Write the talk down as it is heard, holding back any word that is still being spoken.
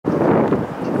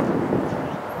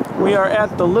We are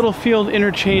at the Littlefield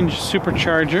Interchange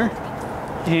Supercharger,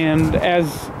 and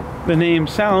as the name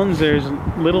sounds, there's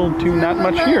little to not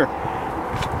much here.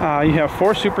 You have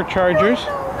 4 superchargers,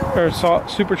 or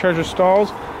supercharger stalls,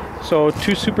 so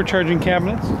 2 supercharging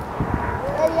cabinets.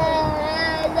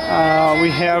 We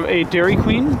have a Dairy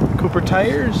Queen, Cooper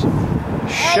Tires,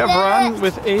 Chevron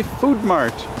with a Food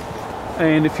Mart.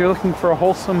 And if you're looking for a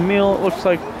wholesome meal, it looks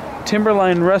like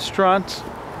Timberline Restaurant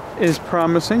is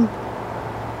promising.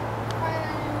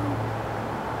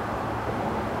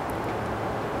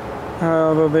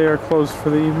 Although they are closed for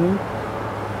the evening.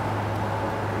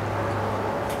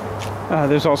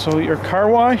 There's also your car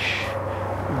wash,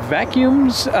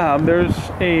 vacuums. There's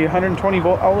a 120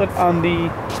 volt outlet on the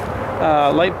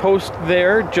light post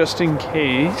there, just in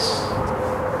case.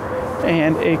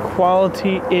 And a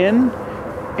Quality Inn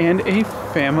and a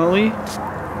family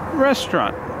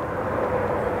restaurant.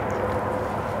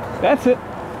 That's it.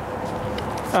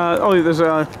 Oh, there's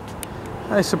a,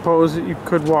 I suppose you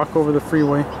could walk over the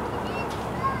freeway.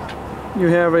 You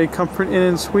have a Comfort Inn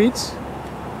and Suites.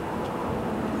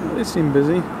 They seem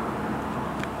busy.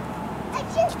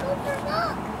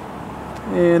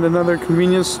 And another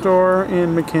convenience store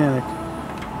and mechanic.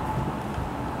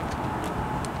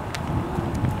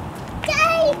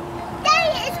 Daddy,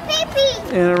 it's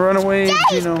pee-pee. And a runaway,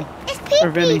 Daddy, you know, it's pee-pee. or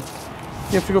Vinny. You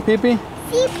have to go pee-pee?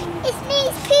 It's me,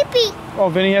 it's pee-pee. Oh,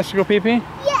 Vinny has to go pee-pee?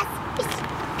 Yes.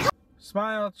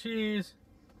 Smile, cheese.